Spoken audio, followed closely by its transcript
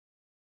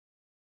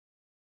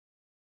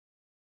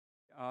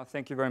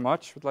Thank you very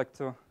much. We'd like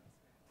to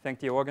thank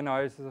the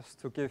organizers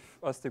to give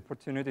us the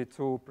opportunity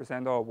to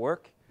present our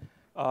work.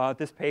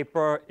 This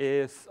paper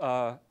is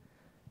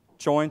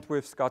joined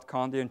with Scott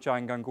Condi and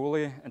Jai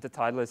Ganguly, and the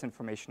title is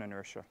Information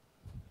Inertia.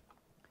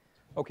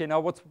 Okay, now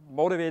what's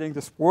motivating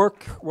this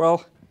work?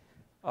 Well,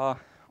 or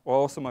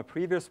also my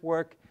previous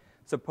work.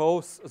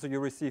 Suppose you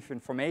receive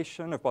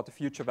information about the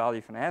future value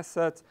of an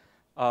asset.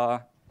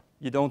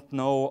 You don't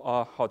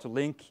know how to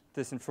link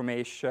this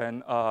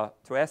information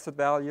to asset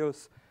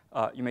values.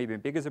 You may be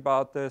ambiguous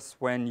about this.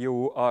 When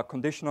you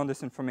condition on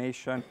this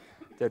information,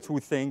 there are two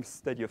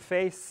things that you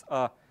face,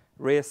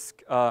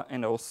 risk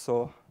and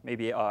also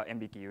maybe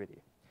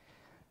ambiguity.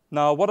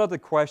 Now, what are the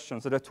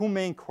questions? So there are two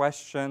main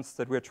questions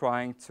that we're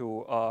trying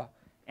to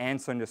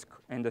answer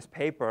in this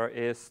paper.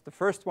 The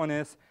first one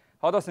is,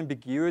 how does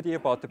ambiguity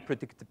about the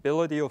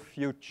predictability of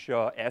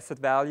future asset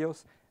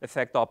values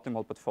affect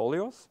optimal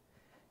portfolios?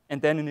 And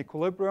then in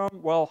equilibrium,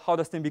 well, how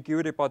does the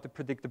ambiguity about the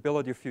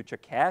predictability of future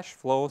cash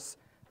flows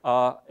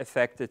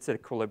affect its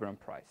equilibrium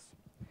price?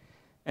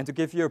 And to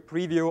give you a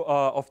preview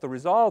of the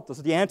result,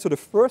 so the answer to the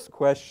first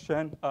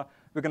question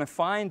we're going to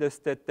find is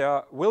that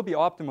there will be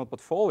optimal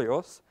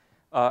portfolios,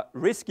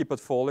 risky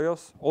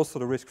portfolios, also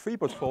the risk-free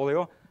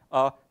portfolio,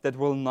 that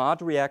will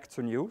not react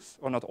to news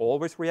or not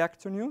always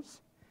react to news.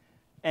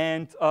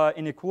 And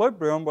in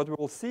equilibrium, what we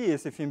will see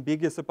is if you're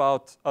ambiguous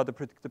about the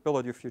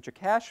predictability of future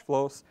cash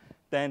flows,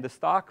 then the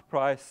stock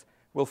price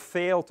will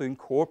fail to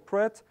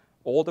incorporate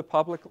all the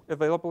public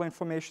available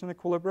information in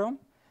equilibrium.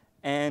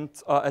 And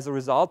as a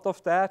result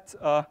of that,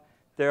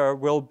 there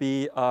will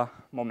be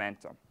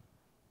momentum.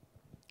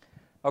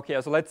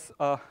 OK, so let's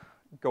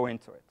go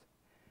into it.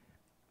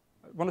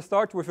 I want to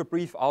start with a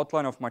brief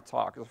outline of my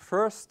talk. So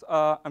first,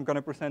 I'm going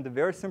to present a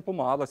very simple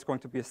model. It's going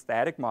to be a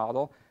static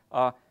model,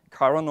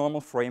 Chiral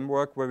normal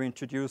framework, where we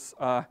introduce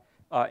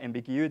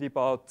ambiguity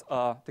about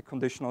the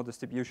conditional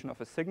distribution of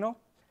a signal.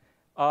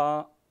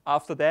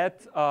 After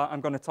that,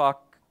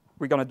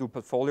 we're going to do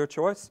portfolio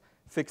choice,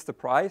 fix the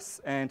price,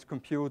 and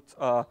compute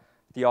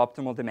the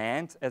optimal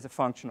demand as a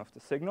function of the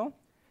signal.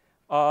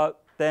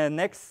 The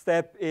next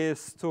step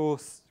is to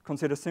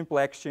consider simple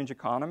exchange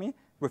economy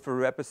with a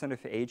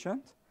representative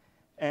agent.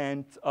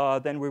 And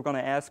then we're going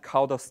to ask,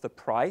 how does the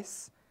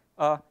price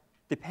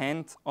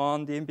depend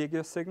on the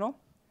ambiguous signal?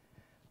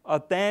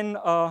 Then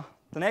the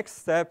next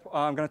step,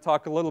 I'm going to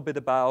talk a little bit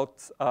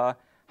about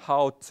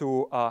how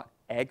to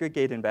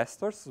aggregate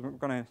investors. So we're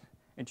going to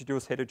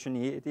introduce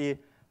heterogeneity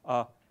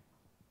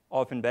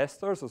of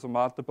investors, also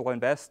multiple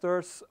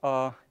investors.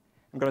 I'm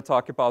going to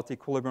talk about the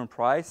equilibrium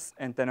price,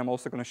 and then I'm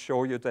also going to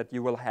show you that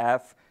you will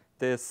have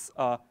this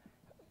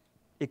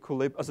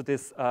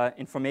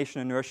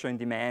information inertia in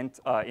demand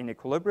in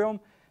equilibrium.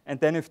 And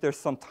then if there's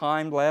some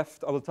time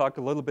left, I will talk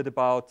a little bit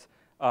about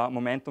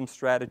momentum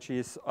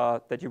strategies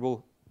that you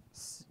will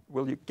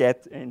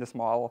get in this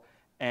model,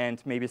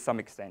 and maybe some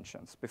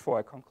extensions before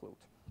I conclude.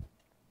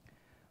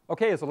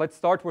 OK, so let's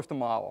start with the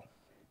model.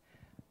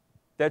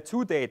 There are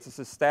two dates. It's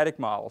a static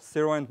model,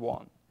 0 and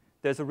 1.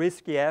 There's a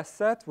risky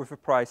asset with a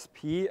price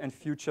P and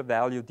future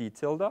value D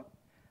tilde.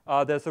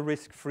 There's a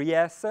risk-free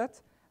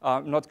asset.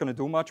 I'm not going to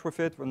do much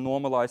with it. We'll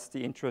normalize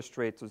the interest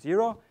rate to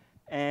 0.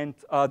 And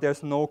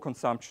there's no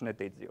consumption at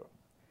date 0.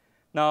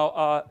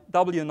 Now,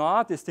 W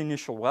naught is the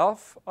initial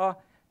wealth.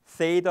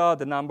 Theta,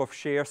 the number of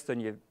shares that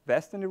you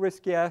invest in the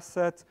risky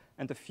asset.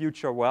 And the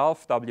future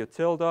wealth, W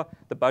tilde,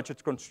 the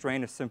budget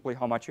constraint is simply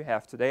how much you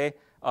have today.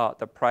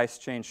 The price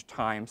change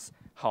times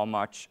how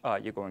much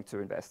you're going to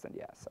invest in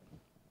the asset.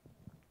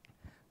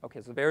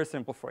 OK, so very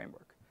simple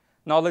framework.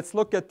 Now let's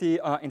look at the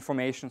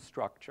information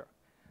structure.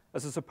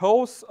 So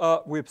suppose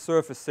we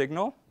observe a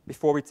signal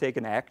before we take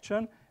an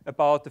action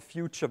about the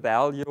future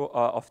value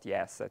of the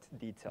asset,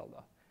 D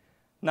tilde.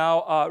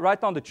 Now,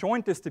 write down the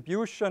joint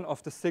distribution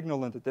of the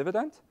signal and the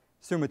dividend.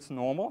 Assume it's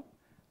normal.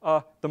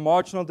 The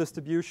marginal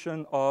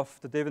distribution of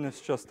the dividend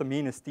is just the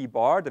mean is D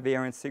bar, the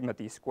variance sigma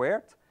D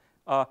squared.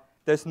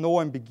 There's no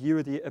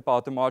ambiguity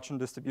about the marginal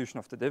distribution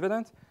of the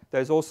dividend.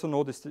 There's also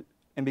no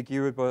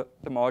ambiguity about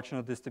the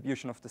marginal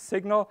distribution of the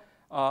signal.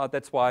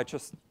 That's why I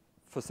just,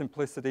 for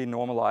simplicity,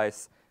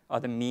 normalize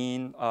the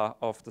mean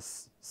of the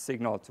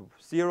signal to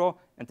 0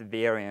 and the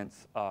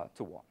variance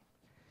to 1.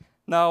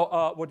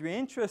 Now, what we're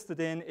interested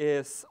in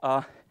is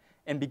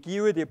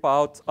ambiguity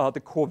about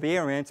the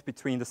covariance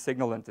between the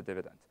signal and the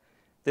dividend.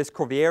 This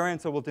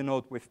covariance I will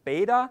denote with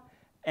beta,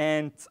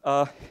 and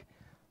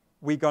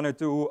we're going to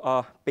do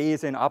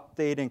Bayesian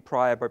updating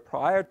prior by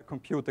prior to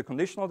compute the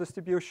conditional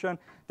distribution.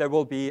 There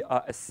will be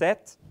a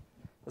set.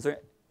 So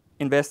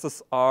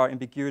investors are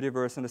ambiguity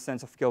averse in the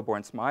sense of Gilmore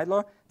and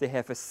Smidler. They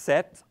have a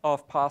set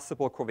of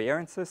possible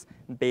covariances,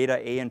 beta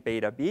A and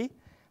beta B.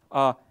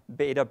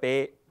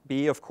 Beta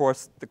B, of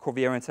course, the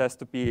covariance has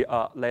to be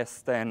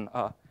less than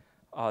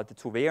the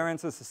two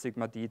variances, the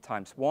sigma D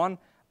times 1.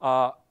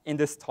 In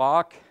this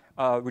talk,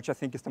 which I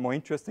think is the more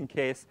interesting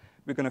case,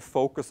 we're going to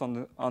focus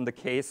on the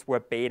case where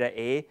beta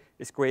A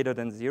is greater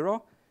than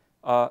 0,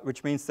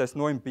 which means there's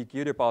no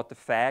ambiguity about the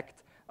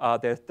fact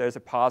that there's a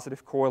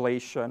positive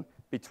correlation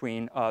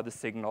between the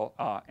signal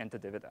and the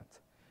dividend.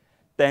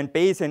 then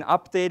Bayesian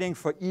updating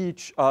for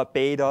each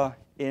beta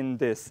in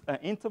this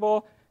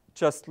interval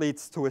just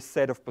leads to a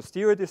set of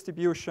posterior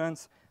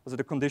distributions. So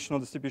the conditional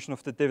distribution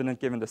of the dividend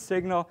given the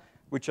signal.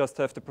 We just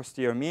have the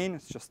posterior mean.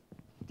 It's just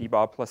d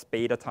bar plus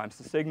beta times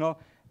the signal.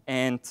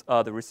 And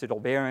the residual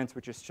variance,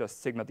 which is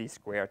just sigma d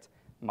squared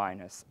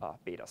minus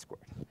beta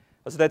squared.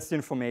 So that's the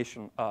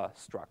information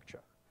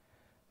structure.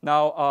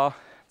 Now,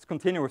 let's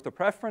continue with the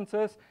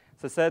preferences.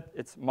 As I said,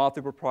 it's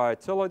multiple prior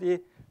utility.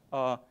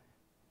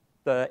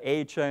 The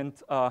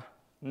agent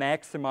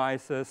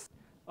maximizes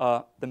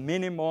the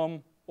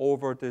minimum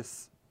over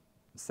this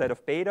set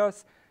of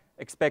betas.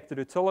 Expected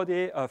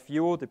utility of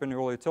u, the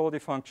binaural utility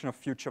function of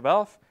future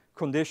wealth,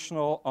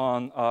 conditional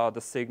on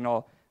the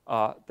signal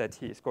that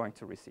he is going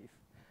to receive.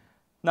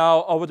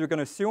 Now, what we're going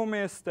to assume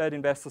is that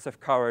investors have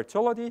current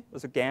utility.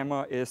 So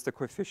gamma is the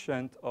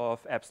coefficient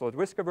of absolute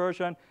risk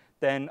aversion.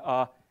 Then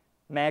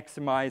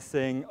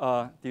maximizing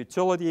the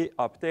utility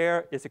up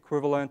there is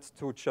equivalent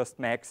to just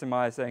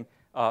maximizing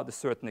the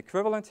certain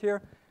equivalent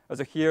here.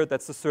 So here,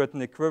 that's the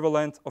certain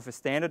equivalent of a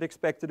standard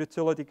expected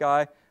utility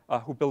guy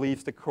who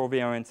believes the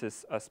covariance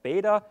is as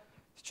beta.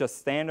 It's just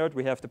standard.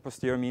 We have the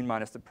posterior mean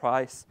minus the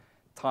price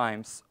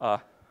times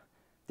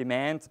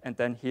demand. And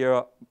then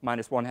here,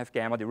 minus 1/2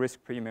 gamma, the risk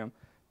premium,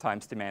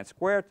 times demand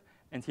squared.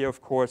 And here,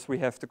 of course, we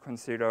have to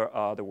consider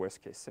the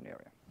worst case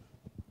scenario.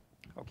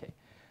 OK.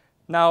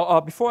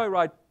 Now, before I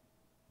write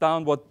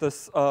down what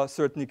this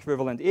certain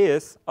equivalent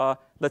is,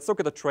 let's look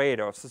at the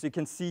trade-offs. As you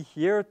can see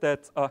here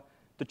that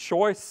the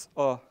choice,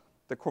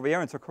 the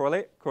covariance or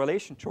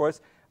correlation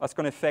choice, is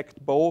going to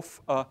affect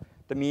both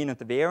the mean and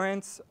the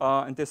variance.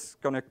 And this is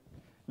going to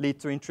lead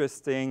to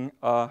interesting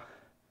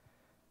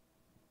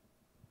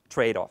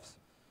trade-offs.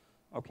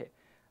 OK.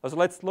 So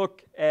let's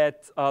look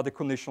at the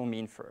conditional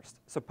mean first.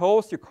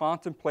 Suppose you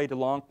contemplate a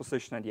long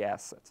position in the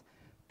asset.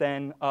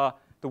 Then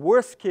the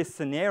worst case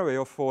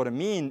scenario for the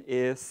mean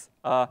is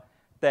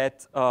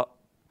that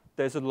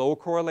there's a low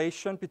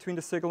correlation between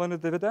the signal and the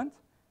dividend,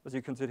 as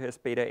you consider as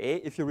beta A,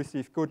 if you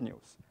receive good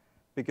news.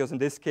 Because in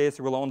this case,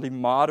 you will only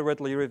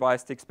moderately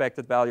revise the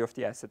expected value of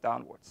the asset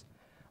downwards.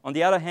 On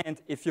the other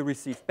hand, if you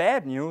receive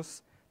bad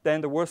news,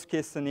 then the worst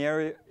case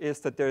scenario is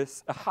that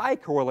there's a high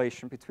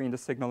correlation between the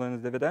signal and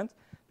the dividend,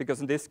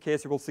 because in this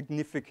case, you will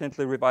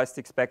significantly revise the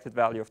expected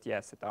value of the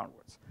asset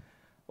downwards.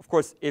 Of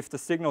course, if the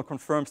signal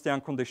confirms the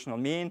unconditional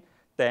mean,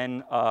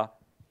 then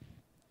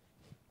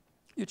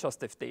you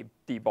just have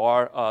d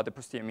bar. The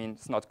posterior mean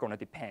is not going to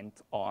depend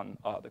on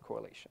the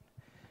correlation.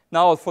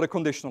 Now, for the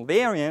conditional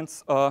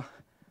variance,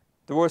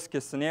 the worst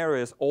case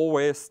scenario is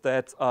always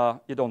that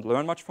you don't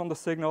learn much from the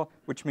signal,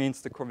 which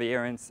means the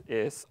covariance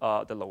is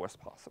the lowest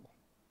possible.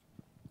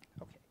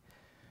 Okay.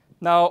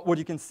 Now, what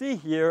you can see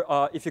here,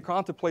 if you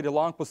contemplate a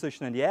long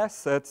position in the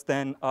assets,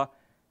 then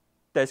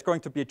there's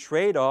going to be a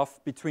trade-off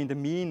between the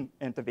mean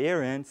and the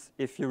variance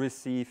if you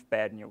receive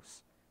bad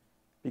news.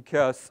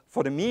 Because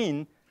for the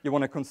mean, you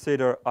want to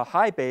consider a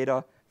high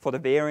beta. For the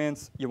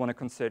variance, you want to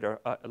consider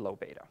a low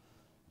beta.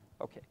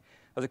 OK.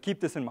 So keep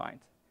this in mind.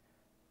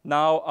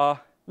 Now,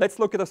 let's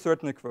look at a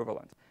certain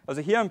equivalent.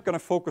 So here, I'm going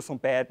to focus on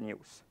bad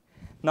news.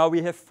 Now,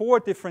 we have 4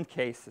 different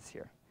cases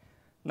here.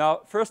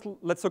 Now, first,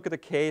 let's look at the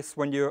case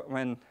when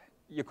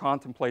you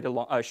contemplate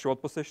a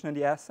short position in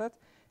the asset.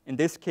 In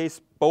this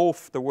case,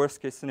 both the worst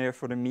case scenario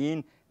for the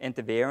mean and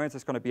the variance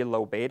is going to be a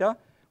low beta,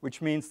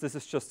 which means this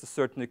is just a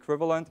certain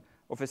equivalent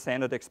of a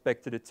standard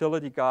expected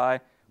utility guy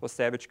or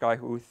savage guy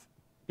who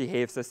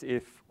behaves as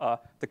if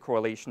the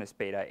correlation is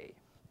beta A.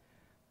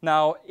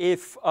 Now,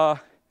 if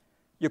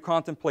you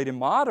contemplate a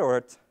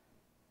moderate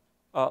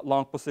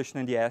long position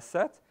in the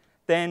asset,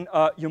 then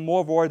you're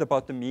more worried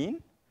about the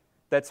mean.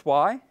 That's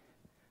why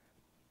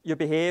you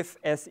behave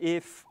as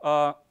if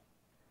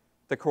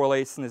the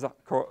correlation is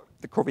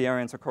the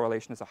covariance or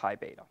correlation is a high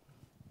beta.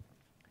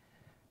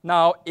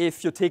 Now,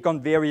 if you take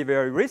on very,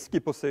 very risky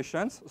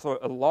positions, so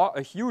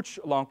a huge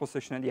long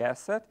position in the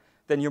asset,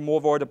 then you're more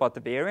worried about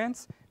the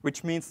variance,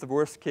 which means the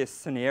worst case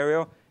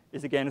scenario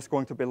is, again, is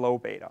going to be low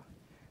beta.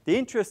 The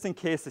interesting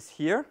case is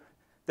here.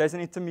 There's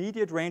an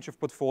intermediate range of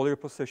portfolio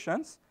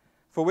positions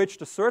for which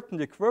the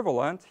certain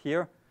equivalent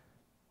here,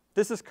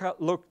 this is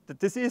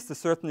the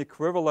certain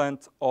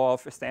equivalent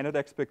of a standard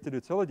expected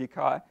utility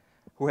guy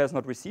who has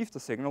not received the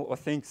signal or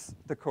thinks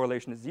the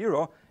correlation is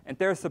 0. And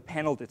there's a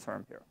penalty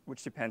term here,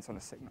 which depends on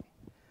the signal.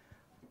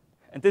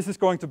 And this is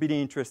going to be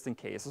the interesting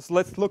case. So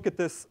let's look at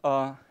this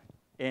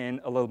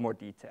in a little more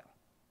detail.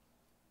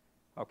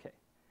 OK.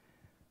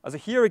 So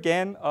here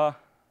again,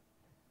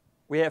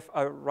 we have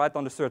right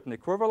on the certain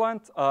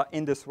equivalent.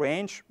 In this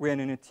range, we're in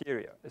an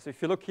interior. So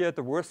if you look here at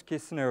the worst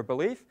case scenario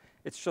belief,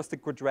 it's just a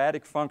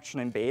quadratic function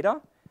in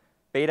beta.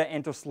 Beta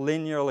enters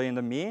linearly in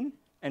the mean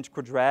and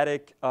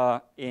quadratic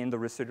in the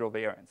residual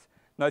variance.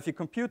 Now, if you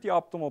compute the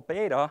optimal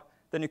beta,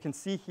 then you can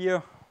see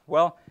here,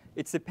 well,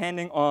 it's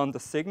depending on the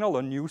signal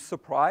or news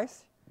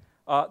surprise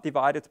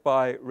divided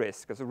by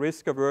risk, as a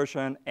risk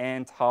aversion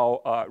and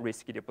how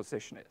risky the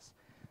position is.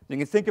 You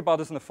can think about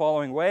this in the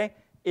following way.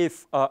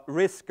 If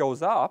risk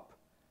goes up,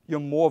 you're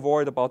more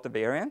worried about the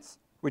variance,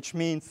 which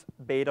means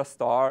beta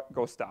star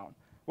goes down.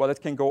 well,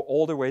 it can go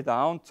all the way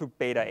down to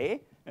beta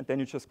A, and then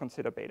you just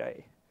consider beta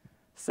A.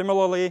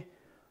 Similarly,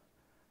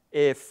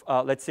 if,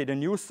 let's say, the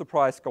news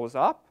surprise goes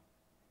up,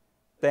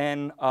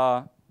 then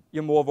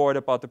you're more worried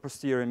about the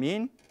posterior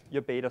mean.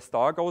 Your beta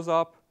star goes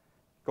up,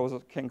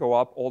 can go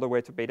up all the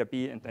way to beta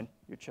B, and then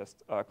you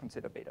just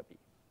consider beta B.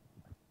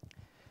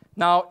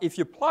 Now, if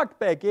you plug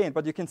back in,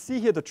 but you can see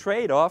here the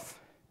trade-off.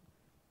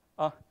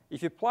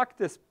 If you plug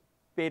this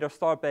beta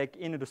star back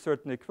in at a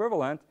certain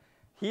equivalent,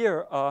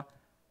 here,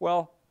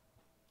 well,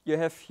 you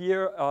have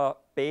here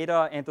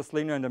beta enters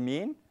linear in the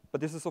mean,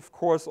 but this is, of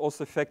course,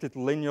 also affected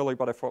linearly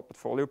by the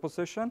portfolio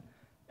position,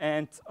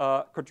 and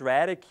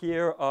quadratic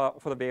here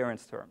for the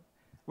variance term,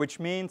 which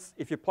means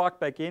if you plug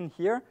back in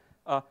here,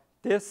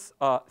 this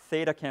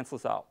theta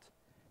cancels out.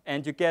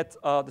 And you get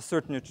the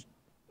certain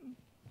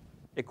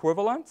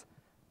equivalent,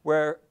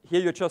 where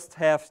here you just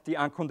have the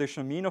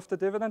unconditional mean of the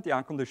dividend, the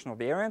unconditional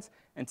variance,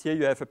 and here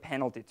you have a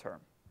penalty term.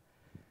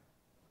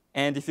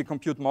 And if you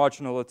compute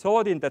marginal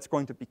utility, and that's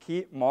going to be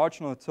key,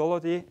 marginal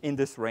utility in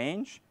this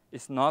range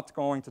is not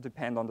going to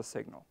depend on the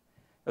signal.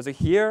 So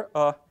here,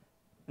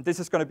 this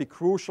is going to be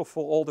crucial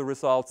for all the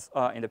results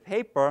in the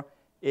paper,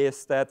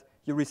 is that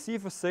you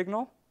receive a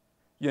signal,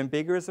 you're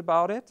ambiguous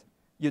about it,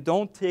 you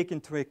don't take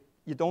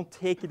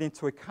it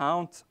into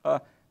account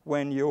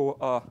when you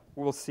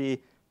will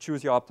see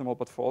choose your optimal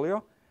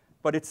portfolio,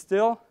 but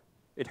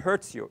it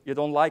hurts you. You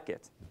don't like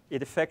it.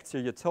 It affects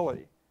your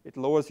utility. It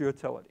lowers your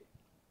utility.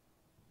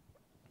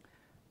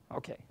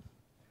 Okay.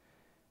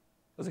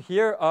 So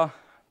here,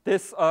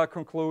 this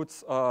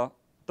concludes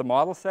the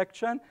model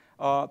section.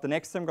 The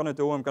next thing I'm going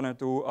to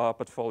do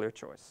portfolio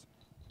choice.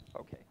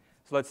 Okay.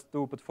 So let's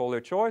do portfolio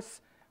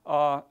choice.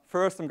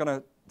 First, I'm going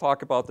to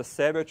talk about the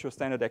Savage or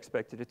standard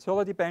expected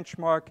utility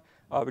benchmark.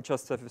 We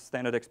just have a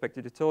standard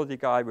expected utility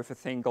guy with a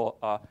single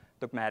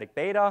dogmatic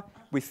beta.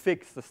 We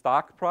fix the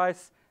stock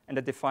price, and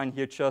I define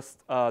here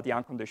just the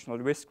unconditional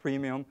risk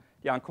premium,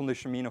 the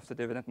unconditional mean of the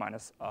dividend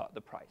minus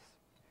the price.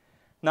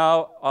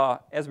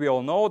 Now, as we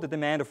all know, the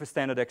demand of a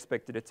standard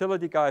expected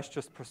utility guy is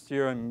just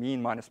posterior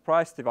mean minus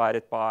price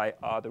divided by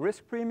the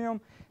risk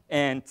premium.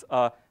 And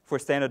for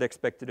standard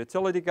expected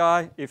utility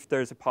guy, if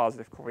there's a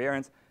positive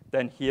covariance,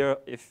 then here,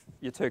 if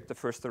you take the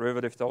first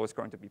derivative, it's always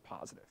going to be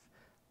positive.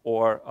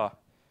 Or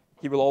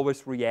he will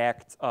always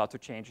react to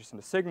changes in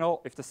the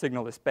signal. If the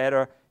signal is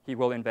better, he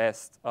will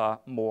invest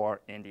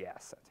more in the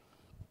asset.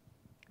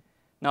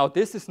 Now,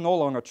 this is no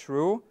longer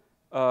true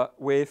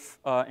with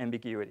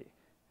ambiguity.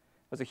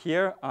 So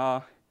here,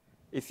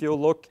 if you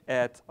look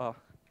at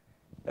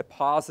a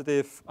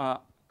positive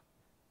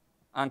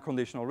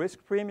unconditional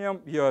risk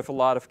premium, you have a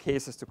lot of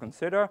cases to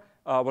consider.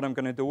 What I'm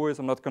going to do is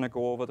I'm not going to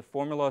go over the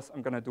formulas.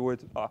 I'm going to do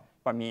it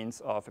by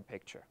means of a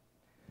picture.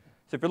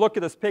 So if you look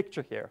at this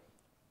picture here,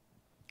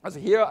 so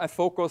here I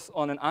focus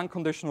on an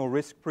unconditional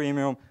risk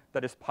premium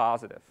that is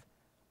positive.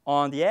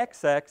 On the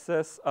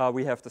x-axis,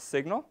 we have the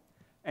signal.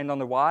 And on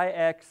the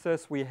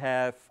y-axis, we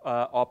have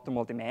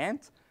optimal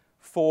demand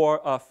for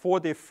 4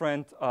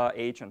 different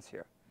agents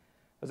here.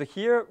 So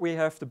here we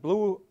have the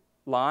blue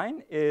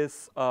line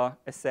is a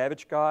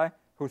Savage guy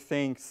who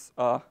thinks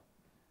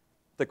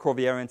the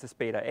covariance is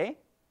beta A.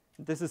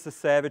 This is a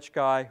Savage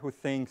guy who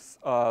thinks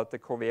the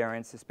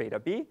covariance is beta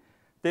B.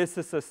 This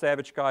is a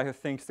Savage guy who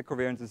thinks the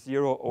covariance is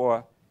 0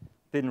 or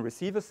didn't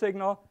receive a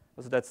signal.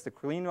 So that's the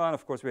clean one.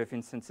 Of course, we have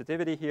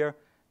insensitivity here.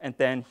 And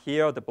then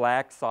here, the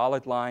black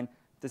solid line,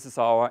 this is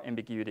our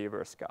ambiguity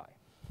averse guy.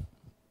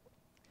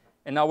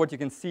 And now what you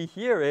can see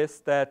here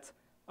is that,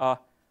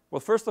 well,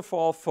 first of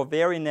all, for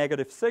very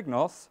negative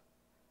signals,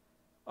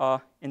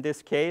 in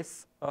this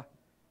case,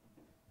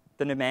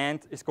 the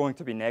demand is going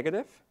to be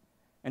negative.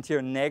 And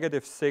here,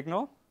 negative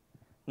signal,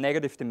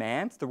 negative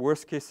demand. The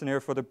worst case scenario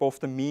for both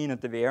the mean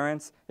and the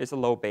variance is a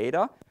low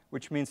beta,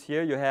 which means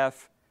here you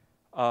have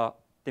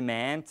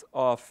demand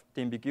of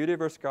the ambiguity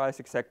averse guy is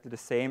exactly the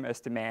same as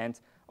demand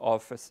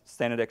of a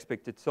standard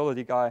expected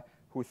utility guy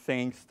who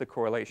thinks the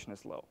correlation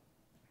is low.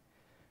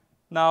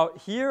 Now,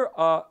 here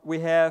we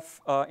have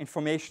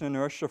information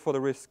inertia for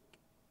the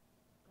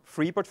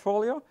risk-free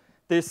portfolio.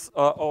 This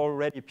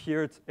already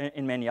appeared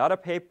in many other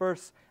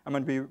papers. I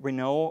mean, we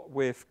know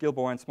with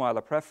Gilboa and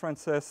Smiler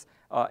preferences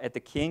at the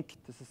kink,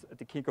 this is at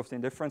the kink of the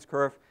indifference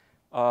curve,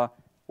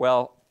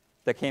 well,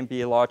 there can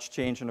be a large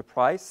change in the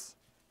price,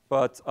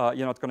 but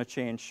you're not going to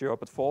change your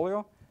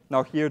portfolio.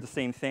 Now, here, the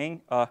same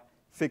thing.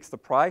 Fix the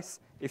price.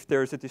 If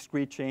there's a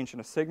discrete change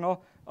in a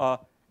signal,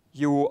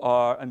 you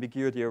are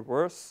ambiguity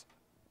averse.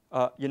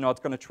 You're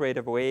not going to trade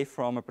away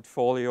from a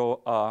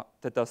portfolio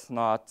that does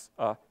not,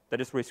 that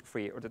is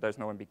risk-free or that there's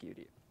no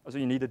ambiguity. So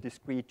you need a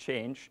discrete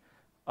change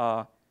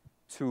as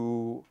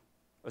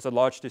a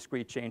large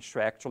discrete change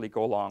to actually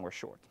go long or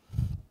short.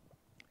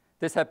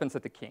 This happens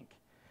at the kink.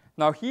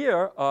 Now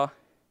here,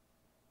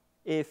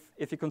 if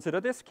you consider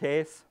this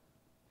case,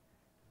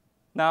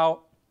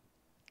 now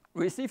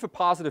we receive a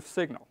positive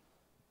signal.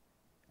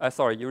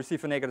 Sorry, you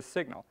receive a negative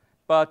signal.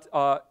 But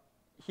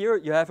here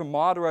you have a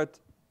moderate,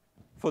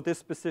 for this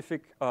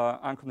specific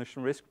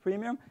unconditional risk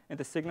premium in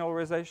the signal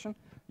realization,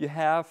 you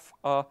have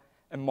a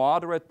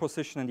moderate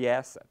position in the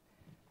asset.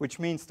 which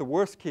means the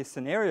worst case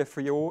scenario for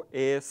you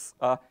is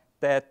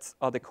that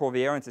the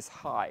covariance is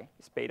high,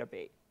 is beta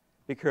B,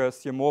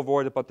 because you're more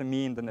worried about the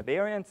mean than the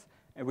variance,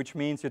 and which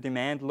means your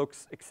demand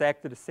looks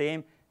exactly the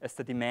same as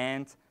the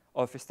demand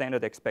of a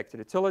standard expected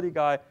utility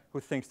guy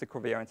who thinks the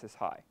covariance is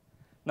high.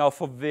 Now,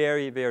 for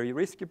very, very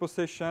risky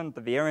position,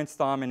 the variance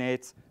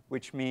dominates,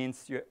 which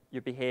means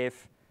you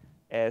behave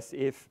as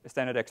if a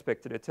standard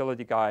expected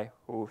utility guy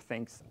who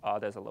thinks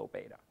there's a low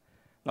beta.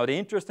 Now, the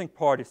interesting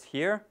part is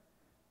here,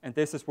 and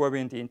this is where we're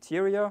in the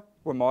interior,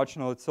 where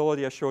marginal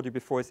utility I showed you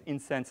before is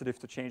insensitive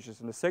to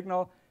changes in the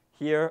signal.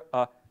 Here,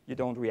 you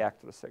don't react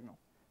to the signal.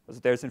 So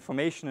there's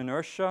information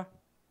inertia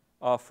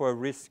for a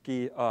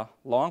risky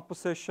long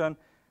position.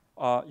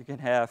 You can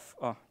have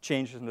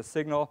changes in the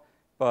signal,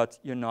 but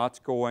you're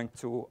not going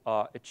to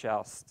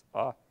adjust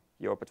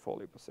your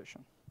portfolio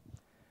position.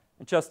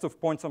 And just to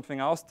point something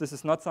else, this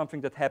is not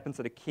something that happens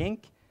at a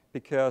kink,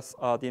 because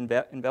the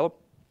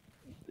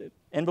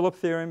envelope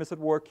theorem is at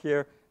work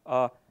here.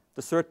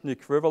 The certainty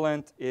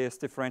equivalent is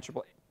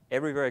differentiable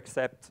everywhere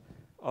except,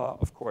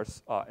 of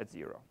course, at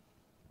 0.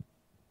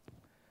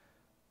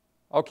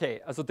 OK,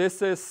 so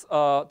this is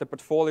the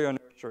portfolio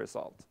inertia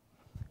result.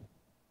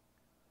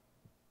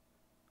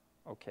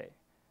 OK,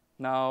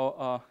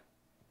 now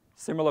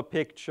similar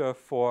picture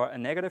for a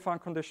negative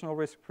unconditional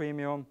risk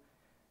premium.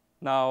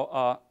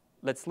 Now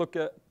let's do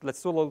a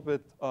little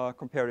bit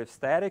comparative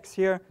statics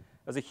here.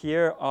 As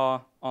here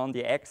on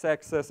the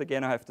x-axis,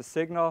 again, I have the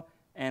signal,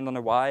 and on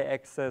the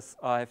y-axis,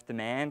 I have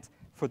demand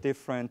for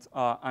different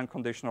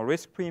unconditional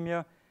risk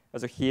premia.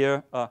 As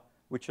here,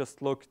 we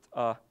just looked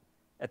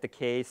at the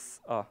case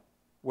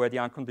where the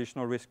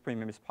unconditional risk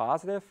premium is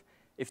positive.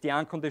 If the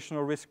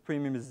unconditional risk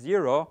premium is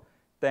 0,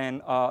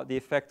 then the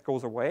effect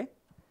goes away.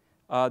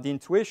 The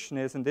intuition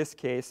is, in this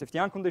case, if the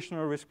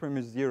unconditional risk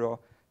premium is 0,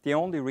 the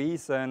only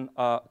reason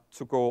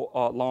to go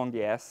long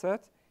the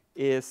asset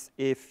is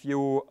if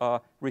you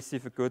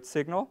receive a good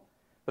signal.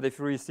 But if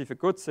you receive a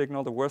good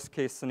signal, the worst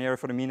case scenario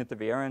for the mean and the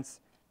variance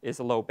is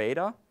a low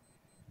beta.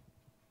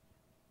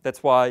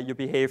 That's why you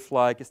behave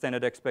like a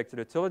standard expected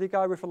utility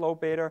guy with a low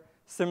beta.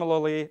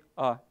 Similarly,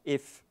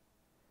 if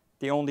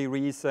the only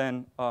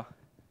reason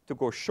to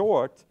go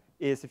short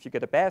is if you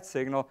get a bad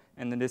signal,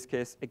 and in this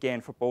case, again,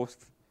 for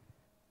both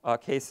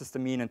cases, the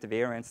mean and the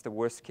variance, the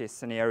worst case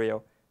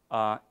scenario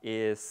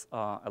is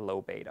a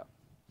low beta.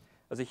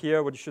 As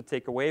here, what you should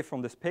take away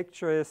from this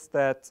picture is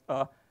that,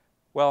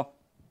 well,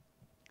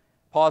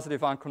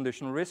 positive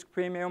unconditional risk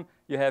premium,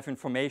 you have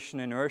information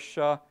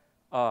inertia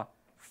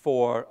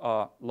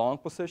for long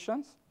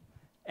positions.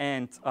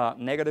 And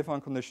negative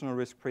unconditional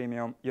risk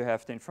premium, you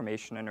have the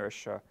information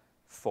inertia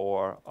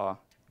for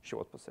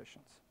short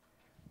positions.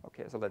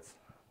 OK, so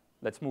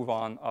let's move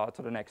on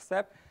to the next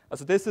step.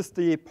 So this is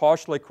the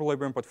partial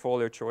equilibrium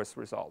portfolio choice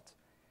result.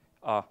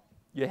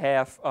 You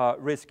have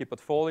risky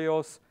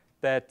portfolios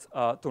that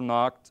do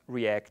not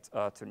react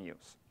to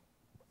news.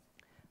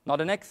 Now,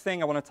 the next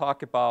thing I want to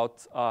talk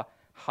about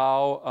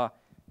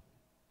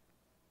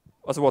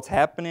also what's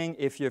happening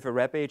if you have a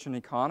rep agent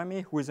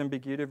economy who is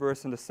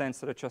ambiguity-averse in the sense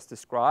that I just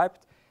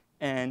described,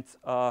 and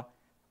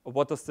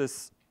what does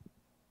this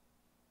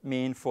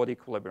mean for the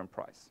equilibrium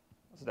price?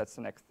 So that's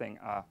the next thing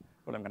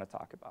what I'm going to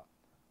talk about.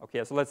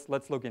 OK, so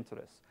let's look into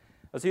this.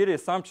 So here the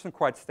assumption is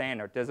quite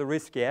standard. There's a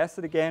risky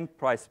asset again,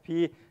 price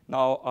P.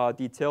 Now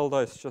d tilde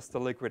is just a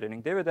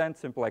liquidating dividend,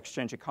 simple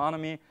exchange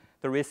economy.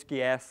 The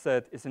risky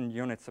asset is in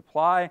unit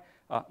supply,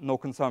 no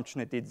consumption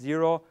at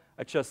D0.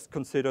 I just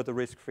consider the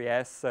risk-free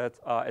asset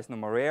as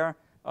numeraire.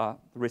 The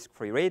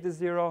risk-free rate is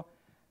 0.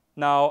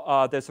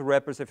 Now there's a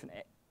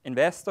representative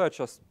investor I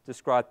just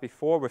described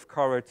before with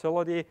car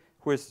utility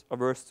who is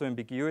averse to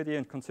ambiguity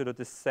and consider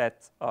this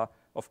set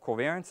of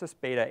covariances,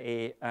 beta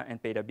A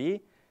and beta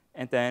B.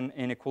 And then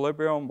in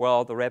equilibrium,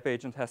 well, the rep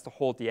agent has to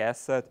hold the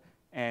asset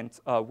and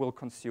will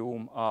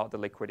consume the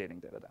liquidating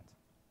dividend.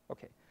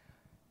 OK.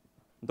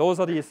 Those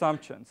are the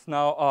assumptions.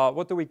 Now,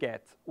 what do we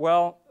get?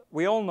 Well,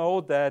 we all know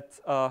that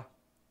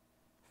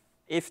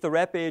if the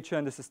rep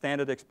agent is a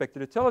standard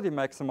expected utility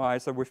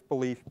maximizer with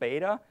belief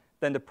beta,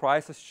 then the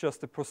price is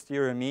just the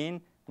posterior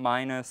mean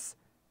minus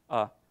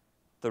the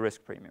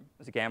risk premium,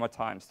 as gamma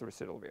times the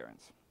residual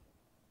variance.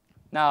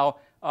 Now,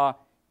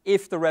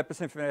 if the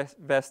representative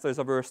investor is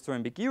averse to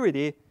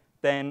ambiguity,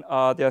 then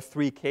there are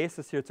 3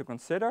 cases here to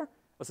consider.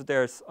 So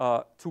there's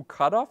 2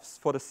 cutoffs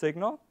for the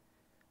signal.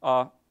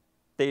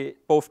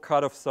 Both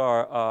cutoffs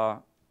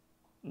are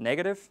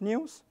negative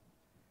news.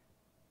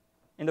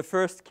 In the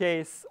first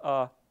case,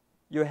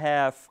 you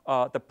have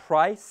the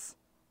price.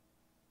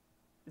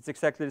 It's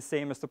exactly the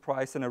same as the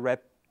price in a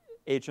rep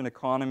agent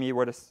economy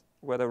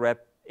where the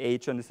rep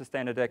agent is a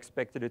standard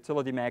expected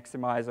utility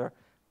maximizer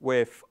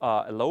with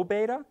a low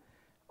beta.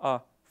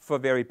 For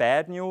very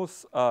bad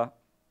news,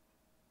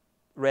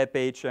 rep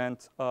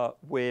agent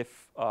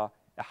with a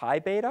high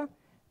beta.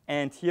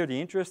 And here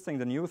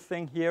the new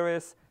thing here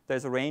is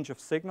there's a range of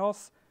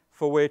signals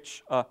for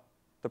which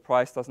the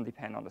price doesn't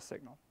depend on the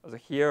signal. So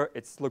here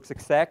it looks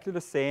exactly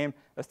the same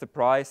as the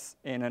price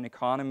in an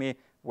economy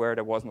where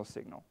there was no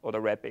signal, or the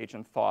rep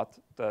agent thought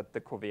that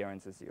the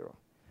covariance is 0.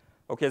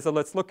 Okay, so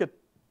let's look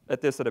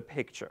at this at a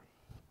picture.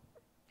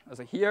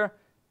 So here,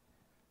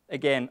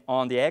 again,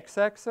 on the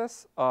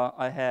x-axis,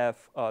 I have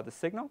the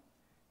signal.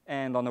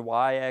 And on the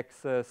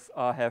y-axis,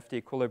 I have the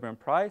equilibrium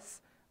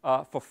price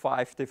for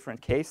 5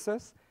 different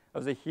cases.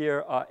 So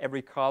here,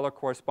 every color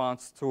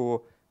corresponds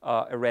to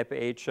a rep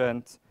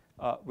agent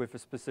with a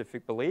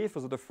specific belief.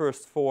 So the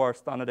first 4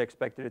 standard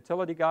expected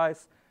utility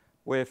guys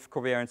with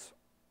covariance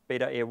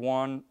beta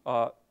A1,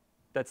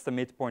 that's the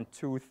midpoint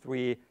 2,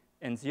 3,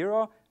 and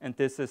 0. And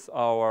this is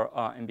our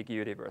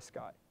ambiguity-verse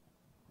guy.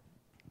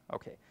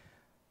 Okay.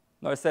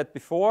 Now, I said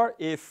before,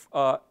 if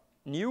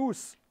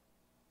news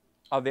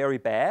are very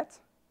bad,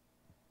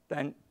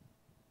 then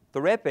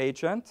the rep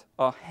agent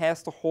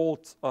has to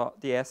hold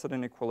the asset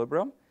in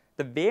equilibrium.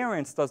 The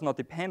variance does not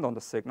depend on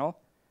the signal,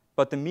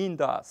 but the mean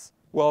does.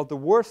 Well, the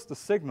worse the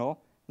signal,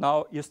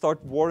 now you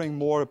start worrying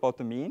more about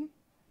the mean,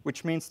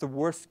 which means the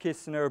worst case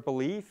scenario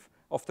belief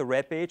of the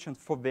rep agent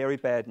for very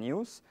bad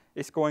news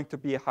is going to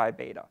be a high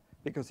beta,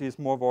 because he is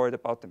more worried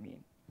about the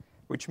mean,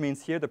 which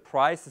means here the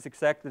price is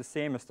exactly the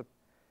same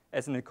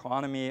as an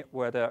economy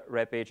where the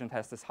rep agent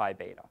has this high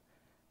beta.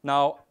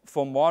 Now,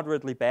 for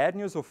moderately bad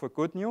news or for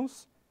good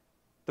news,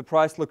 the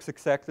price looks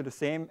exactly the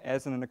same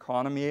as in an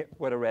economy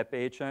where the rep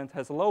agent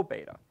has a low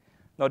beta.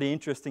 Now, the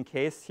interesting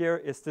case here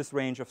is this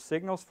range of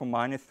signals from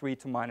 -3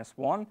 to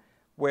 -1,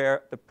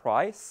 where the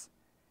price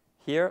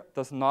here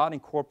does not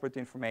incorporate the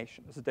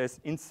information. So there's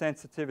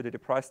insensitivity. The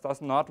price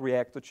does not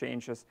react to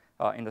changes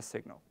in the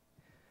signal.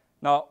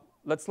 Now,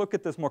 let's look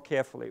at this more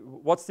carefully.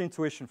 What's the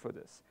intuition for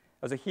this?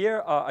 So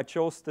here, I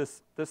chose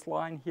this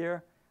line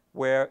here,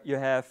 where you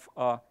have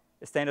a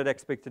standard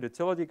expected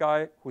utility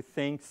guy who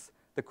thinks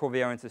the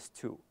covariance is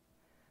 2.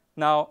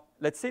 Now,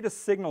 let's say the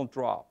signal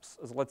drops.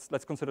 So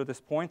let's consider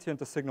this point here, and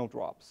the signal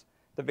drops.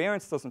 The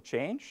variance doesn't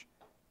change,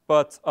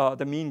 but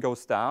the mean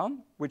goes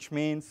down, which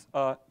means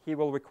he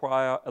will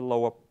require a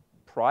lower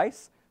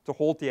price to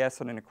hold the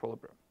asset in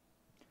equilibrium.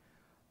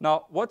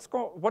 Now,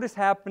 what is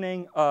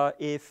happening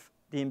if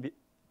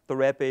the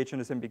rep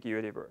agent is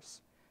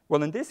ambiguity-verse?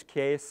 Well, in this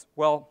case,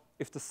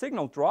 if the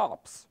signal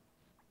drops,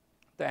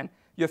 then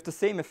you have the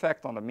same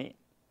effect on the mean.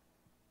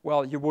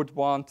 Well, you would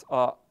want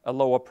a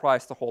lower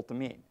price to hold the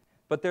mean.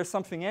 But there's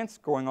something else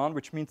going on,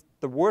 which means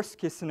the worst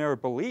case scenario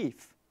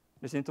belief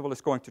in this interval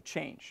is going to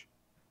change.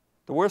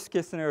 The worst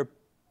case scenario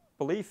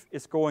belief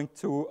is going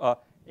to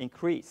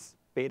increase.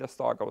 Beta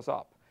star goes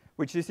up,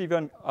 which is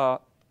even,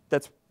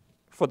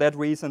 for that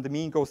reason, the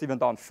mean goes even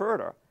down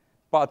further.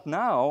 But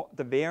now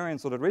the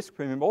variance or the risk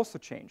premium also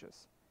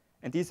changes.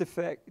 And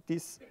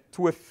these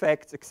 2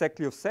 effects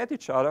exactly offset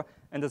each other.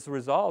 And as a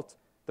result,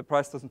 the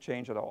price doesn't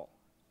change at all.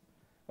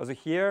 So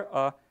here,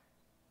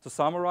 to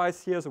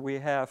summarize here, so we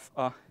have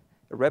a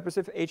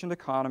repressive agent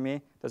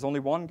economy. There's only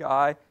one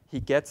guy. He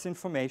gets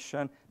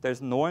information.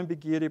 There's no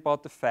ambiguity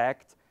about the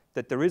fact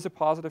that there is a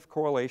positive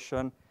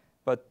correlation.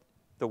 But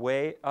the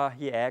way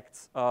he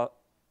acts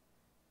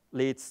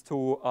leads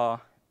to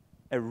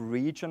a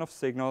region of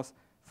signals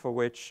for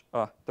which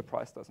the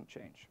price doesn't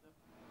change.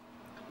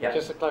 Yeah.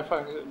 Just to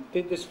clarify,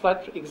 this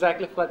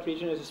exactly flat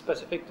region is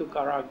specific to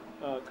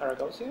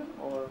Karagosian,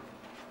 or?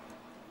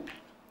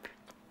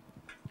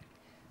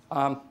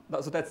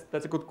 So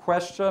that's a good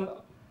question.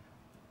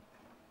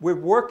 We're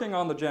working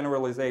on the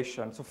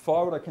generalization. So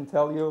far, what I can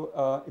tell you,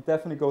 it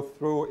definitely goes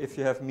through if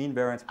you have mean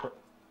variance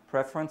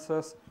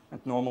preferences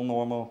and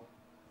normal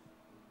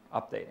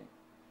updating.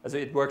 So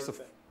it works,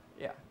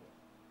 yeah.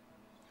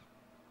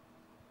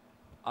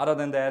 Other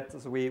than that,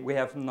 so we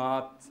have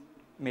not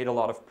made a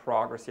lot of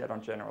progress yet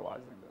on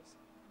generalizing this.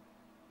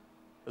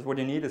 Because what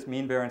you need is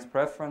mean variance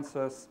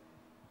preferences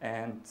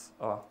and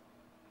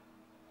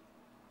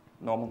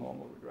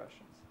normal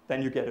regressions.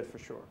 Then you get it for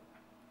sure.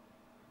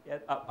 Yeah,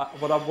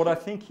 what I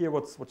think here,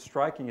 what's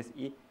striking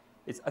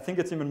is I think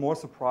it's even more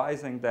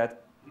surprising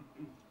that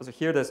so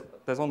here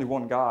there's only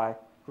one guy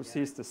who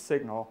sees the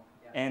signal,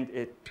 and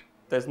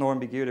there's no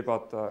ambiguity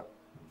about the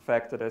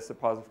fact that there's a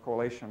positive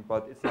correlation,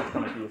 but it's not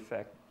going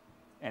to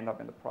end up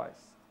in the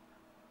price.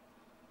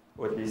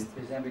 Or at least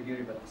there's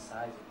ambiguity about the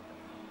size of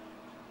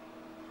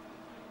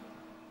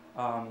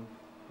it.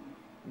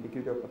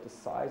 Ambiguity about the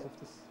size of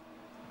this.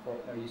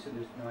 Oh, you said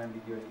there's no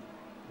ambiguity.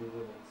 Say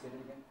it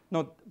again?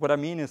 No, what I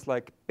mean is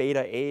like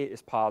beta A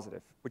is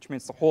positive, which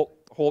means the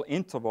whole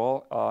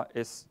interval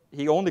is,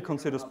 he only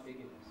considers. How big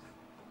it is.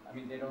 I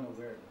mean, they don't know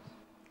where it is.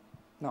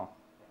 No.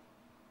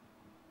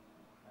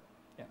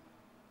 Yeah.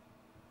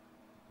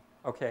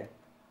 Okay.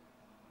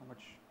 How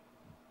much?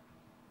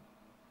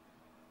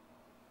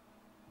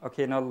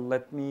 Okay, now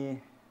let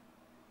me,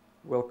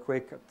 real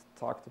quick, I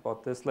talked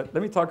about this. Let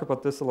me talk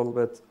about this a little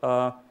bit.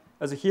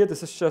 As here,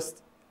 this is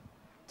just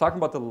talking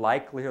about the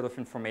likelihood of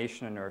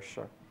information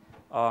inertia.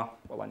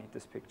 Well, I need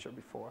this picture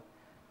before.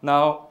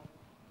 Now,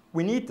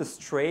 we need this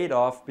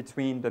trade-off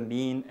between the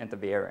mean and the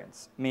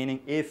variance, meaning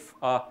if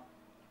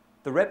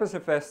the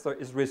repressive investor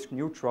is risk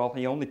neutral,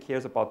 he only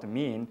cares about the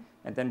mean,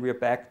 and then we're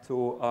back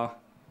to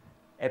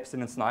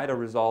Epstein and Snyder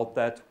result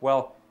that,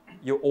 well,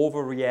 you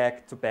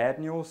overreact to bad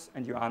news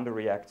and you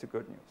underreact to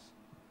good news.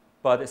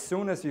 But as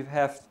soon as you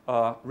have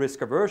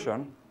risk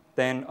aversion,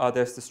 then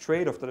there's this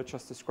trade-off that I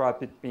just described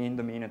between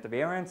the mean and the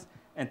variance,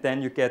 and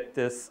then you get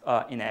this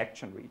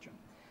inaction region.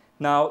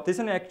 Now, this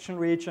inaction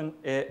region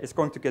is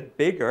going to get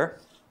bigger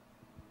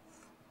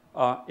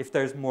if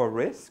there's more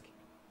risk,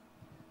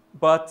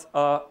 but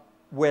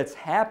where it's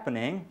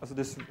happening, so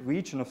this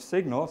region of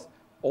signals,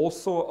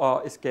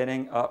 also is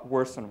getting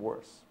worse and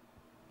worse.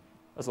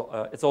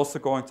 So, it's also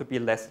going to be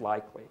less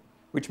likely,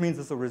 which means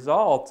as a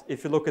result,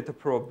 if you look at the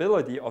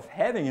probability of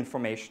having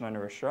information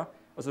inertia,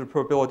 also the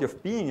probability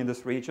of being in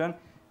this region,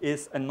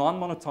 is a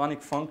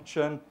non-monotonic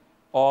function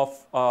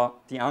of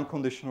the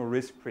unconditional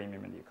risk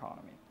premium in the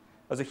economy.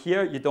 So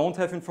here, you don't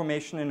have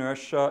information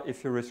inertia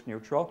if you're risk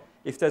neutral.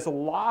 If there's a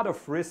lot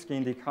of risk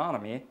in the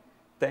economy,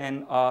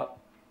 then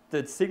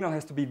the signal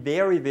has to be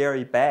very,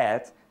 very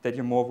bad that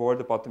you're more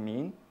worried about the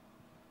mean,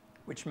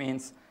 which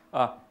means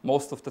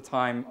most of the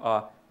time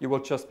you will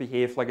just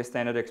behave like a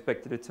standard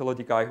expected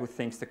utility guy who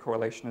thinks the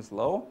correlation is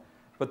low.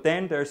 But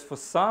then there's, for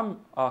some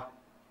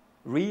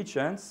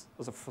regions,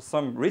 also for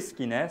some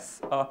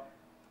riskiness,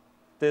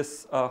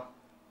 this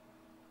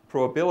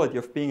probability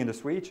of being in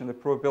this region, the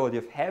probability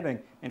of having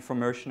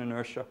information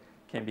inertia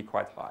can be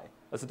quite high.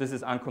 So this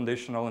is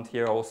unconditional, and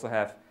here I also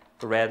have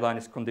the red line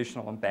is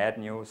conditional on bad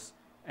news,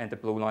 and the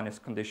blue line is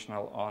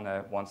conditional on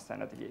a 1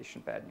 standard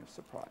deviation bad news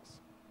surprise.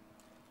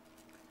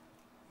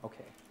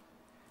 Okay.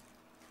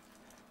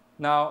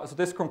 Now, so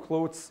this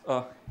concludes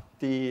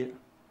the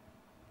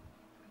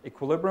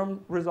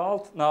equilibrium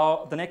result.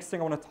 Now, the next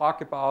thing I want to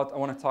talk about, I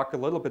want to talk a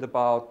little bit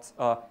about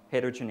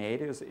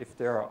heterogeneity. If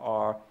there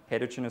are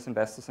heterogeneous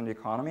investors in the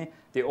economy,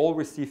 they all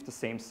receive the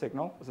same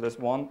signal. So there's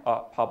one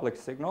public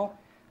signal,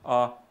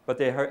 but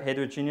they're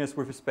heterogeneous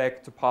with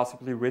respect to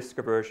possibly risk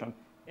aversion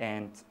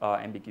and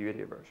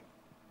ambiguity aversion.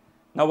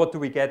 Now, what do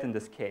we get in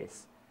this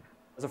case?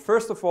 So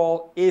first of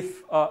all,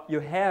 if you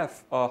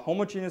have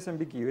homogeneous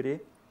ambiguity,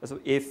 so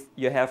if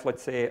you have,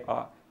 let's say,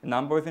 a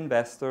number of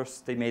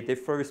investors, they may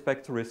differ with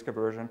respect to risk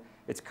aversion.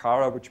 It's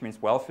Cara, which means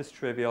wealth is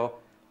trivial.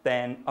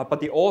 Then, but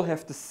they all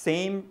have the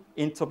same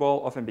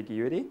interval of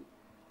ambiguity.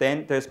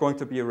 Then there's going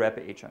to be a rep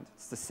agent.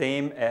 It's the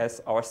same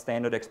as our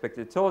standard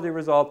expected utility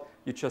result.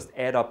 You just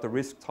add up the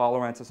risk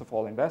tolerances of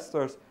all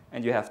investors,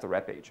 and you have the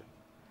rep agent.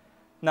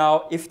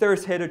 Now, if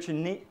there's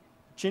heterogeneous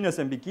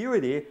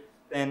ambiguity,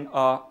 then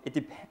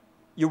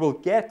you will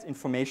get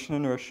information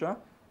inertia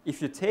if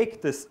you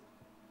take this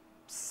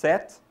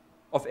set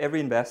of every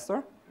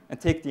investor and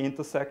take the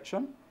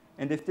intersection.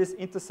 And if this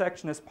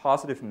intersection has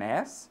positive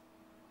mass,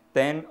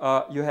 then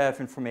you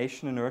have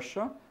information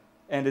inertia.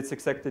 And it's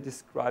exactly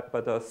described by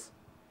this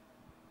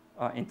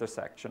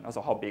intersection,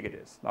 also how big it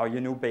is. Now,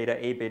 you know beta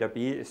A, beta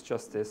B is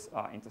just this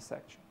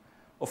intersection.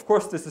 Of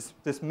course,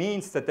 this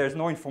means that there's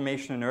no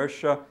information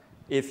inertia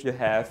if you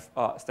have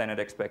standard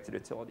expected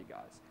utility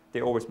guys.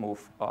 They always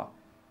move.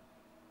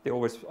 They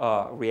always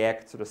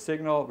react to the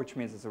signal, which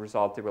means as a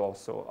result, they will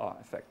also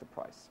affect the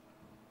price.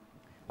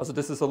 So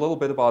this is a little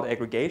bit about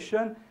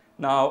aggregation.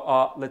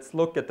 Now, let's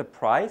look at the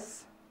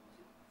price.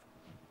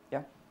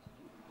 Yeah?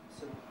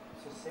 So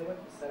say what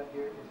the setup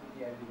here is with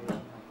the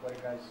aggregation. Like what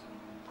are guys?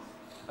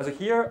 So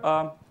here,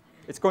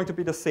 it's going to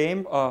be the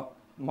same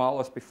model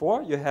as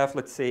before. You have,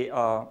 let's say,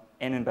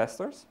 n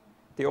investors.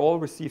 They all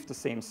receive the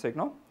same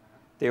signal.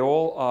 They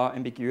all are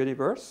ambiguity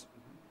averse,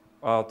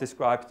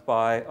 described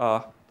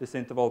by this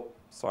interval,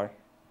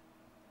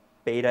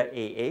 beta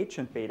AH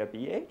and beta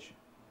BH.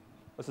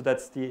 So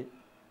that's the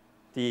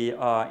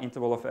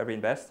interval of every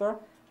investor.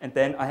 And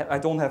then I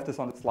don't have this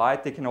on the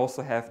slide. They can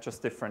also have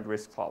just different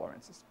risk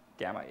tolerances,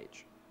 gamma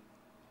H.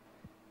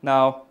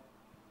 Now,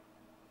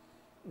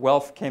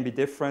 wealth can be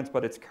different,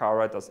 but it's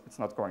Cara, it's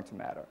not going to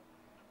matter.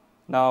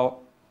 Now,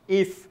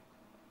 if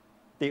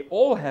they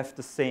all have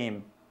the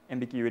same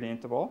ambiguity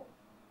interval,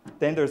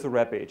 then there's a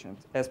rep agent.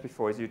 As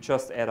before, you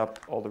just add up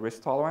all the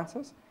risk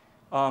tolerances.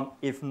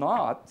 If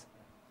not,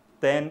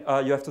 then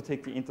you have to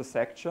take the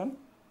intersection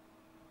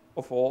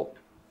of all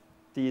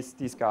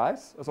these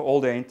guys, so all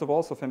their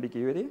intervals of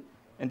ambiguity.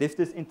 And if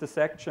this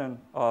intersection,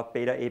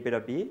 beta A, beta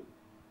B,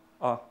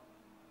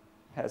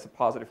 has a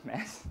positive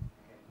mass,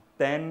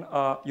 then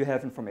you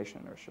have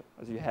information inertia,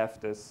 as you have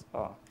this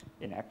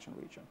inaction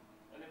region.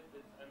 And if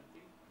it's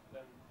empty,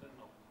 then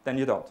no. Then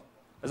you don't.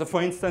 So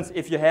for instance,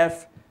 if you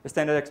have a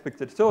standard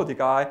expected utility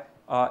guy,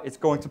 it's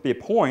going to be a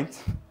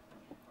point.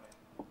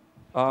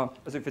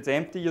 As if it's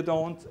empty, you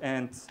don't,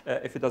 and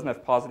if it doesn't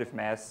have positive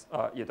mass,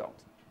 you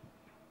don't.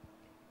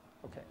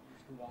 Okay.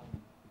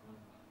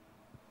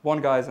 One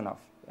guy is enough.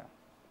 Yeah.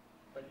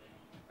 But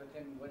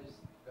then, what does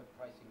the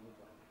pricing look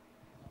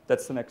like?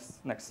 That's the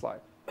next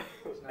slide.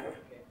 It's not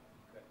okay.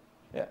 Good.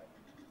 Yeah.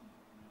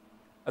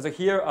 So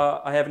here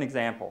I have an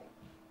example.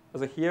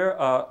 So here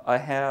I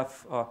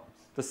have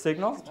the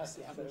signal.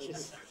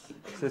 Savages.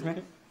 Excuse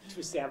me.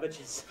 Two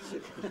savages.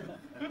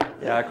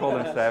 Yeah, I call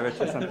them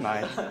savages and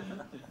knights.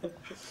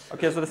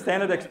 Okay, so the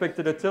standard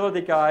expected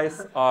utility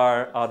guys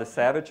are the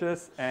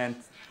savages, and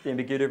the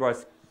ambiguity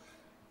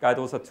guy,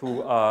 those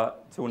are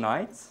two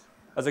knights.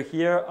 So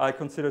here I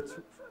consider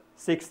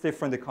 6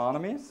 different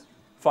economies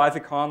 5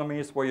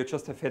 economies where you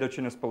just have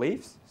heterogeneous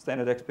beliefs,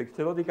 standard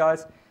expectability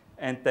guys.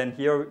 And then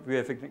here we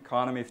have an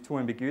economy of 2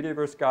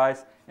 ambiguity-averse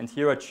guys. And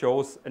here it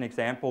shows an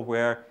example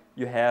where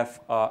you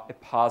have a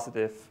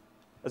positive,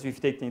 as we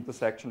take the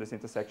intersection, this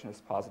intersection is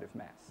positive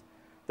mass.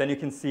 Then you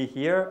can see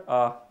here,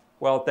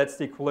 well, that's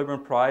the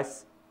equilibrium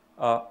price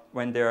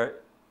when there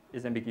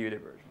is ambiguity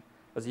aversion.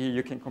 As here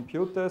you can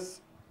compute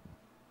this.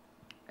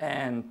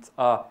 And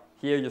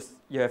here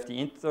you have the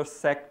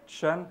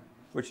intersection,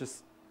 which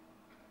is,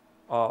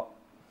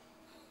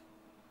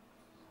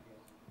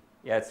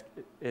 yeah,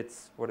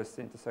 it's what is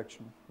the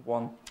intersection?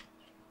 1,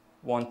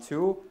 1,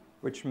 2,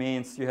 which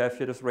means you have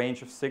here this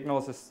range of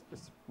signals is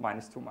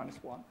 -2,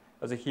 -1.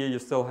 So here you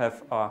still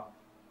have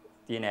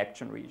the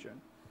inaction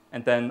region.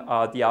 And then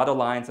the other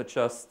lines are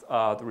just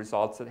the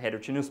results of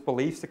heterogeneous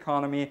beliefs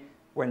economy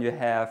when you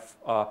have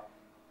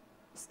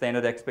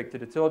standard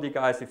expected utility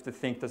guys. If they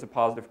think there's a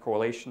positive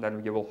correlation,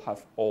 then you will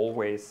have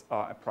always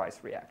a price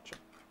reaction.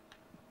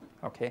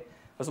 Okay,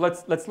 so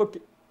let's look.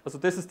 So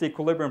this is the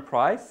equilibrium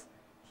price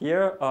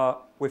here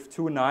with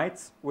 2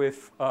 nights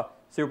with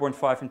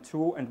 0.5 and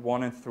 2 and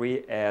 1 and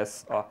 3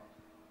 as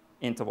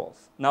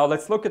intervals. Now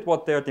let's look at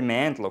what their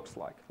demand looks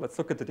like. Let's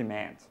look at the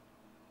demand.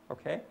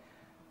 Okay,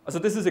 so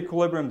this is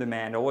equilibrium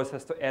demand. It always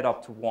has to add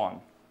up to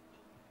 1.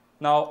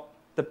 Now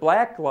the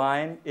black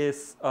line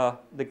is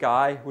the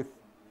guy who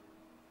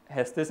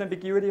has this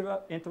ambiguity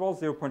interval,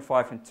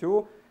 0.5 and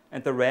 2,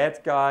 and the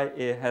red guy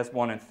has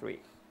 1 and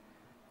 3.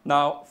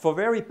 Now, for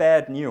very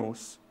bad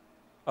news,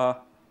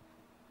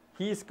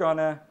 he's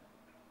gonna,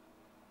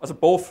 they're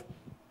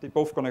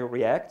both gonna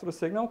react to the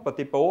signal, but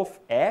they both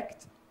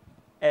act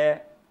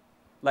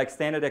like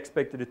standard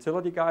expected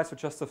utility guys who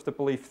just have to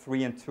believe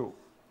 3 and 2,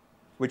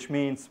 which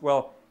means,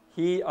 well,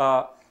 he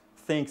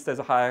thinks there's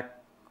a higher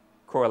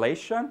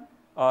correlation,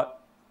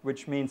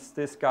 which means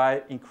this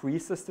guy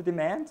increases the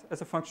demand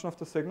as a function of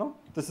the signal.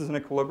 This is an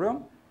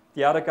equilibrium.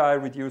 The other guy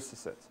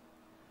reduces it.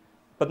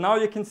 But now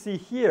you can see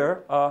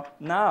here,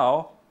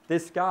 now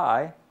this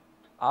guy,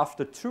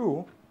 after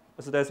 2,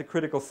 so there's a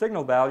critical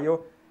signal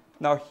value,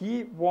 now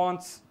he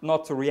wants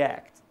not to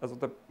react.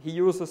 He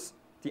uses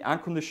the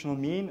unconditional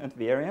mean and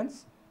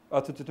variance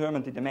to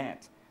determine the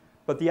demand.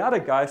 But the other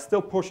guy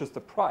still pushes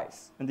the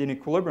price. And in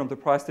equilibrium, the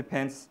price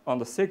depends on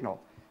the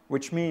signal,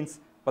 which means,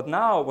 but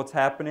now what's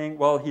happening,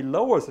 well, he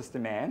lowers his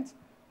demand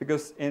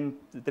because in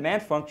the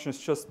demand function is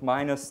just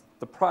minus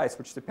the price,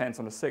 which depends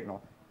on the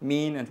signal.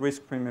 Mean and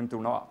risk premium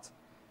do not.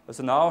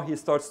 So now he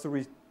starts to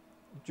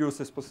reduce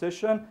his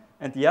position,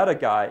 and the other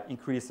guy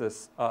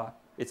increases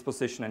its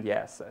position in the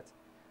asset.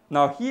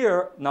 Now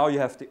here, now you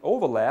have the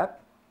overlap.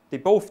 They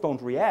both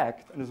don't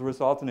react, and as a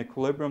result, in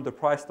equilibrium, the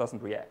price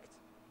doesn't react.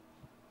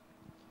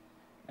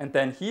 And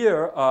then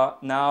here,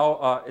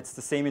 now it's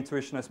the same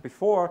intuition as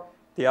before.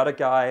 The other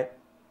guy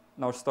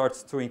now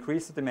starts to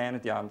increase the demand,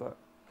 and the other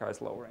guy is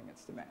lowering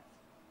its demand.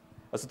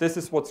 So this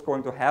is what's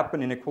going to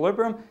happen in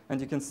equilibrium, and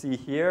you can see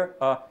here,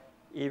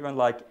 even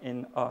like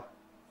in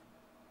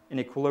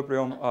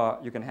equilibrium,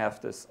 you can have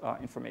this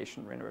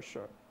information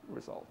inertia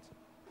result.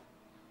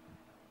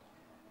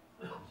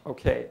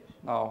 Okay,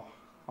 now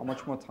how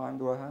much more time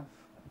do I have?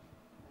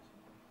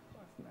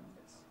 5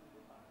 minutes.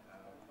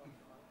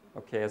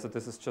 Okay, so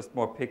this is just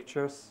more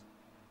pictures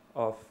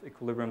of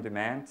equilibrium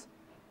demand.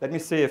 Let me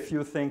say a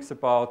few things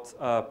about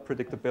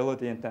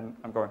predictability, and then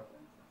I'm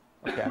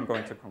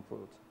going to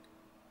conclude.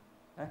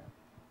 Okay.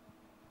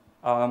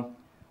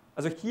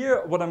 So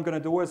here, what I'm going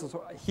to do is,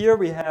 here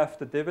we have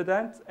the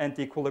dividend and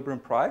the equilibrium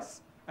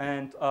price.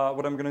 And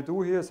what I'm going to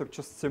do here is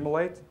just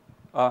simulate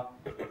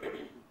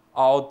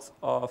out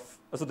of,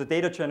 so the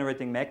data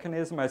generating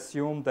mechanism, I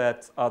assume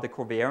that the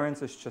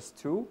covariance is just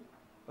 2.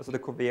 So the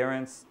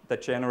covariance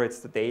that generates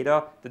the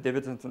data, the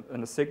dividend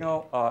and the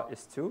signal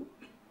is 2.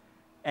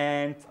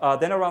 And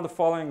then around the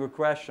following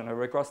regression, I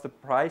regress the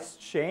price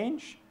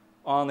change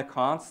on the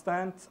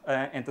constant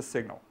and the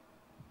signal.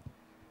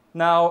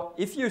 Now,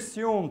 if you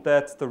assume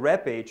that the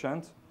rep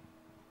agent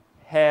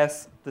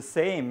has the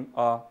same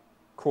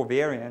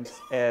covariance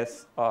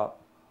as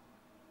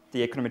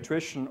the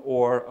econometrician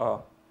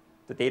or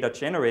the data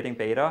generating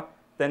beta,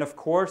 then of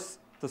course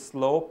the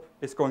slope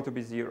is going to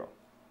be 0.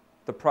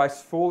 The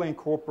price fully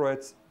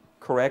incorporates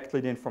correctly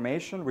the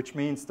information, which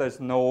means there's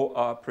no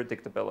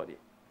predictability.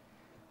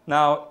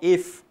 Now,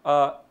 if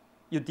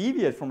you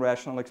deviate from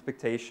rational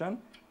expectation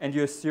and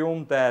you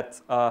assume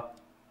that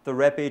the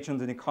rep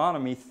agent in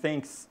economy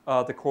thinks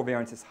the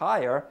covariance is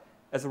higher,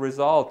 as a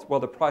result, well,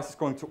 the price is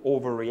going to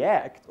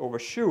overreact,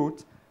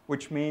 overshoot,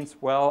 which means,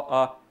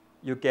 well,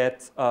 you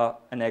get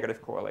a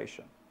negative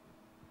correlation.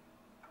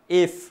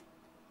 If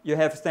you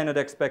have a standard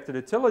expected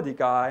utility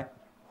guy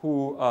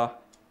who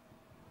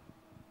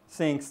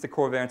thinks the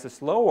covariance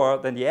is lower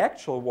than the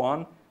actual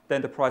one,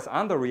 then the price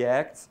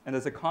underreacts, and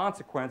as a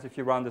consequence, if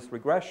you run this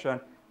regression,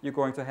 you're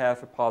going to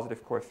have a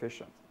positive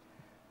coefficient.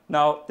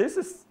 Now, this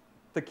is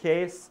the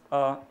case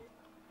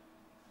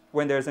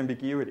when there's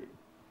ambiguity.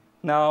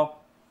 Now,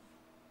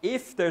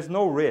 if there's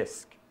no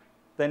risk,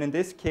 then in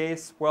this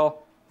case,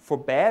 well, for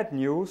bad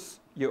news,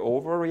 you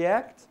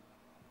overreact.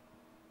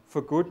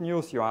 For good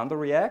news, you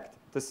underreact.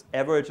 This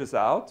averages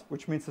out,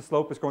 which means the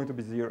slope is going to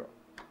be 0.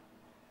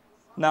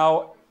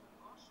 Now,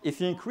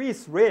 if you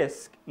increase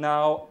risk,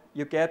 now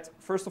you get,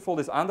 first of all,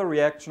 this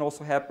underreaction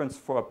also happens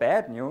for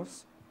bad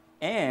news.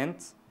 And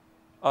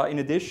in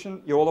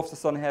addition, you all of a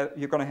sudden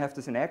you're going to have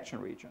this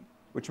inaction region,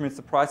 which means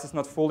the price is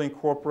not fully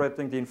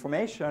incorporating the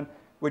information,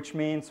 which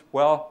means,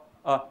 well,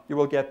 you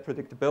will get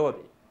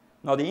predictability.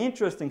 Now, the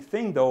interesting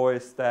thing, though,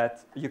 is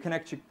that you can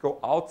actually go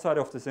outside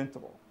of this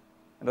interval.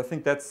 And I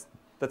think that's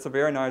a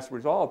very nice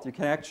result. You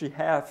can actually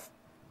have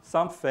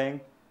something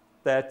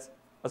that,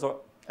 as a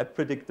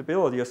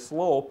predictability, a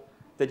slope,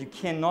 that you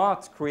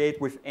cannot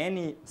create with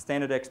any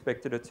standard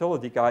expected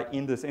utility guy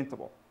in this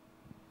interval.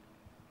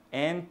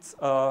 And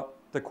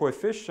the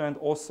coefficient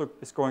also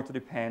is going to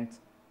depend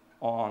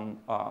on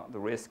the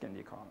risk in the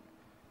economy.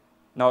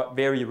 Now,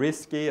 very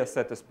risky, I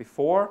said this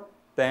before,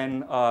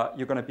 then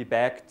you're going to be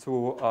back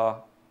to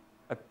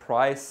a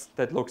price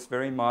that looks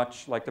very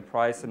much like the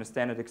price in a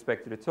standard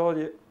expected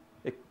utility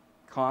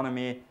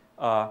economy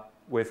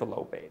with a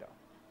low beta.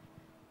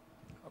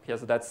 Okay,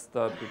 so that's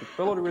the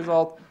predictability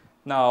result.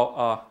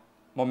 Now,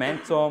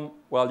 momentum,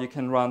 well, you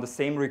can run the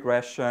same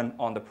regression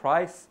on the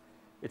price.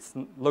 It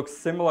looks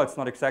similar. It's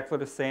not exactly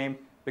the same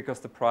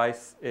because the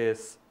price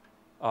is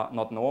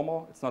not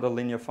normal. It's not a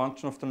linear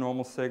function of the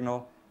normal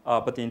signal,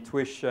 but the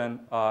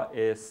intuition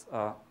is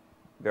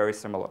very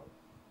similar.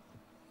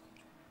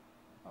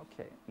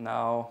 Okay,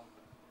 now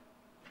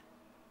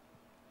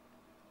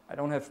I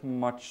don't have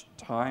much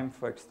time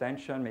for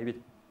extension. Maybe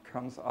it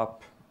comes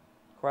up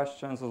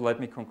questions, so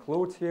let me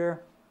conclude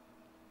here.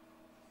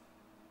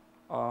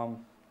 So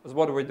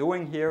what we're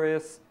doing here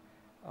is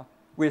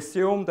we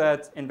assume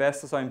that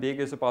investors are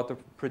ambiguous about the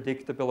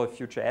predictability of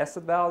future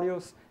asset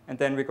values, and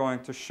then we're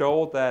going to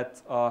show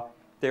that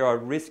there are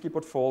risky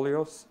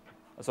portfolios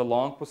as a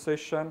long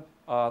position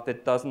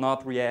that does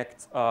not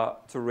react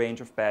to a range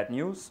of bad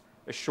news,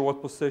 a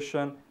short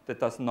position that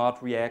does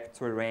not react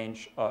to a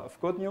range of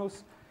good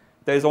news.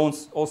 There's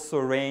also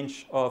a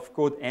range of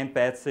good and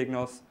bad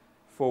signals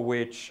for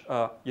which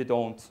you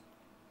don't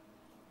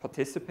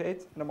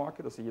participate in the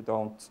market, so you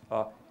don't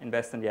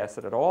invest in the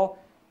asset at all.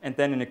 And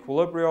then in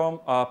equilibrium,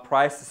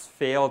 prices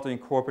fail to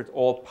incorporate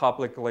all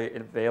publicly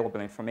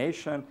available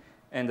information.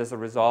 And as a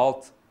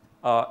result,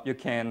 you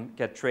can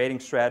get trading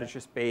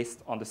strategies based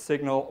on the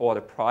signal or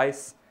the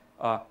price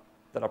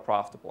that are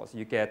profitable. So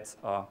you get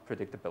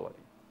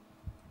predictability.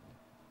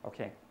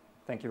 Okay,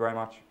 thank you very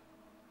much.